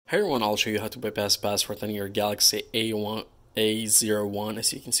Hi everyone, I'll show you how to bypass password on your Galaxy A01,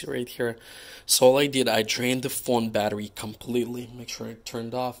 as you can see right here. So all I did, I drained the phone battery completely, make sure it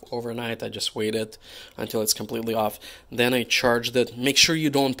turned off overnight. I just waited until it's completely off. Then I charged it. Make sure you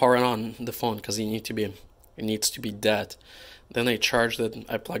don't power it on the phone because it needs to be dead. Then I charged it.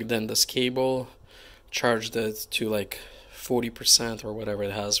 I plugged in this cable, charged it to like 40% or whatever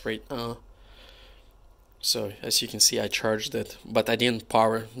it has right now. So as you can see, I charged it, but I didn't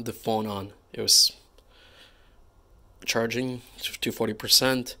power the phone on. It was charging to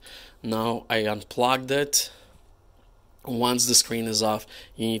 40%. Now I unplugged it. Once the screen is off,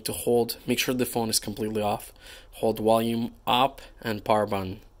 you need to make sure the phone is completely off. Hold volume up and power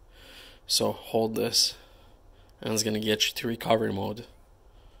button. So hold this, and it's gonna get you to recovery mode.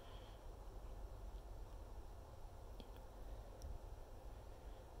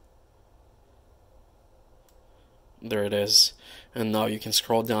 There it is. And now you can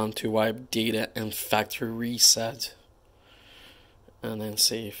scroll down to wipe data and factory reset. And then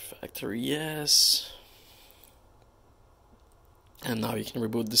say factory yes. And now you can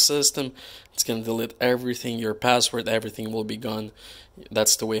reboot the system. It's going to delete everything, your password, everything will be gone.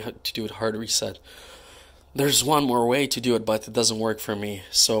 That's the way to do it, hard reset. There's one more way to do it, but it doesn't work for me.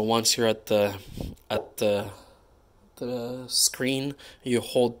 So once you're at the screen, you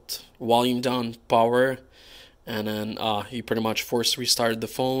hold volume down, power, and then you pretty much force restart the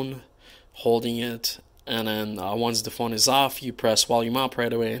phone, holding it, and then once the phone is off, you press volume up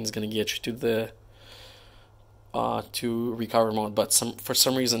right away, and it's gonna get you to the to recovery mode. But for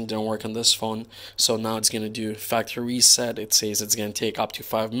some reason it didn't work on this phone, so now it's gonna do factory reset. It says it's gonna take up to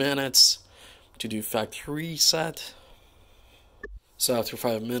 5 minutes to do factory reset. So after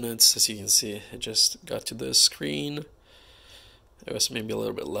 5 minutes, as you can see, it just got to this screen. It was maybe a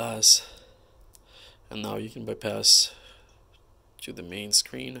little bit less. And now you can bypass to the main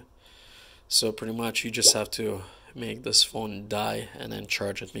screen. So pretty much you just have to make this phone die and then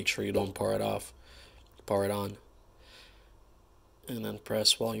charge it. Make sure you don't power it off, power it on, and then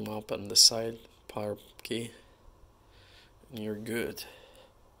press volume up on the side power key, and you're good.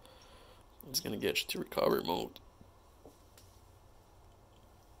 It's gonna get you to recovery mode.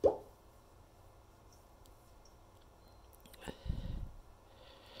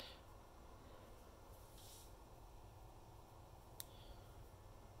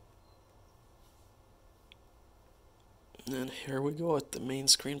 And here we go at the main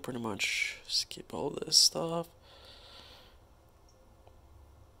screen, pretty much. Skip all this stuff.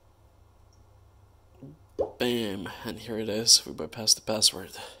 Bam, and here it is. We bypassed the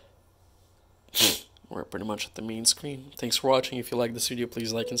password. We're pretty much at the main screen. Thanks for watching. If you like this video,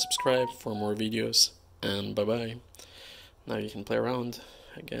 please like and subscribe for more videos. And bye-bye. Now you can play around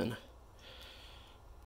again.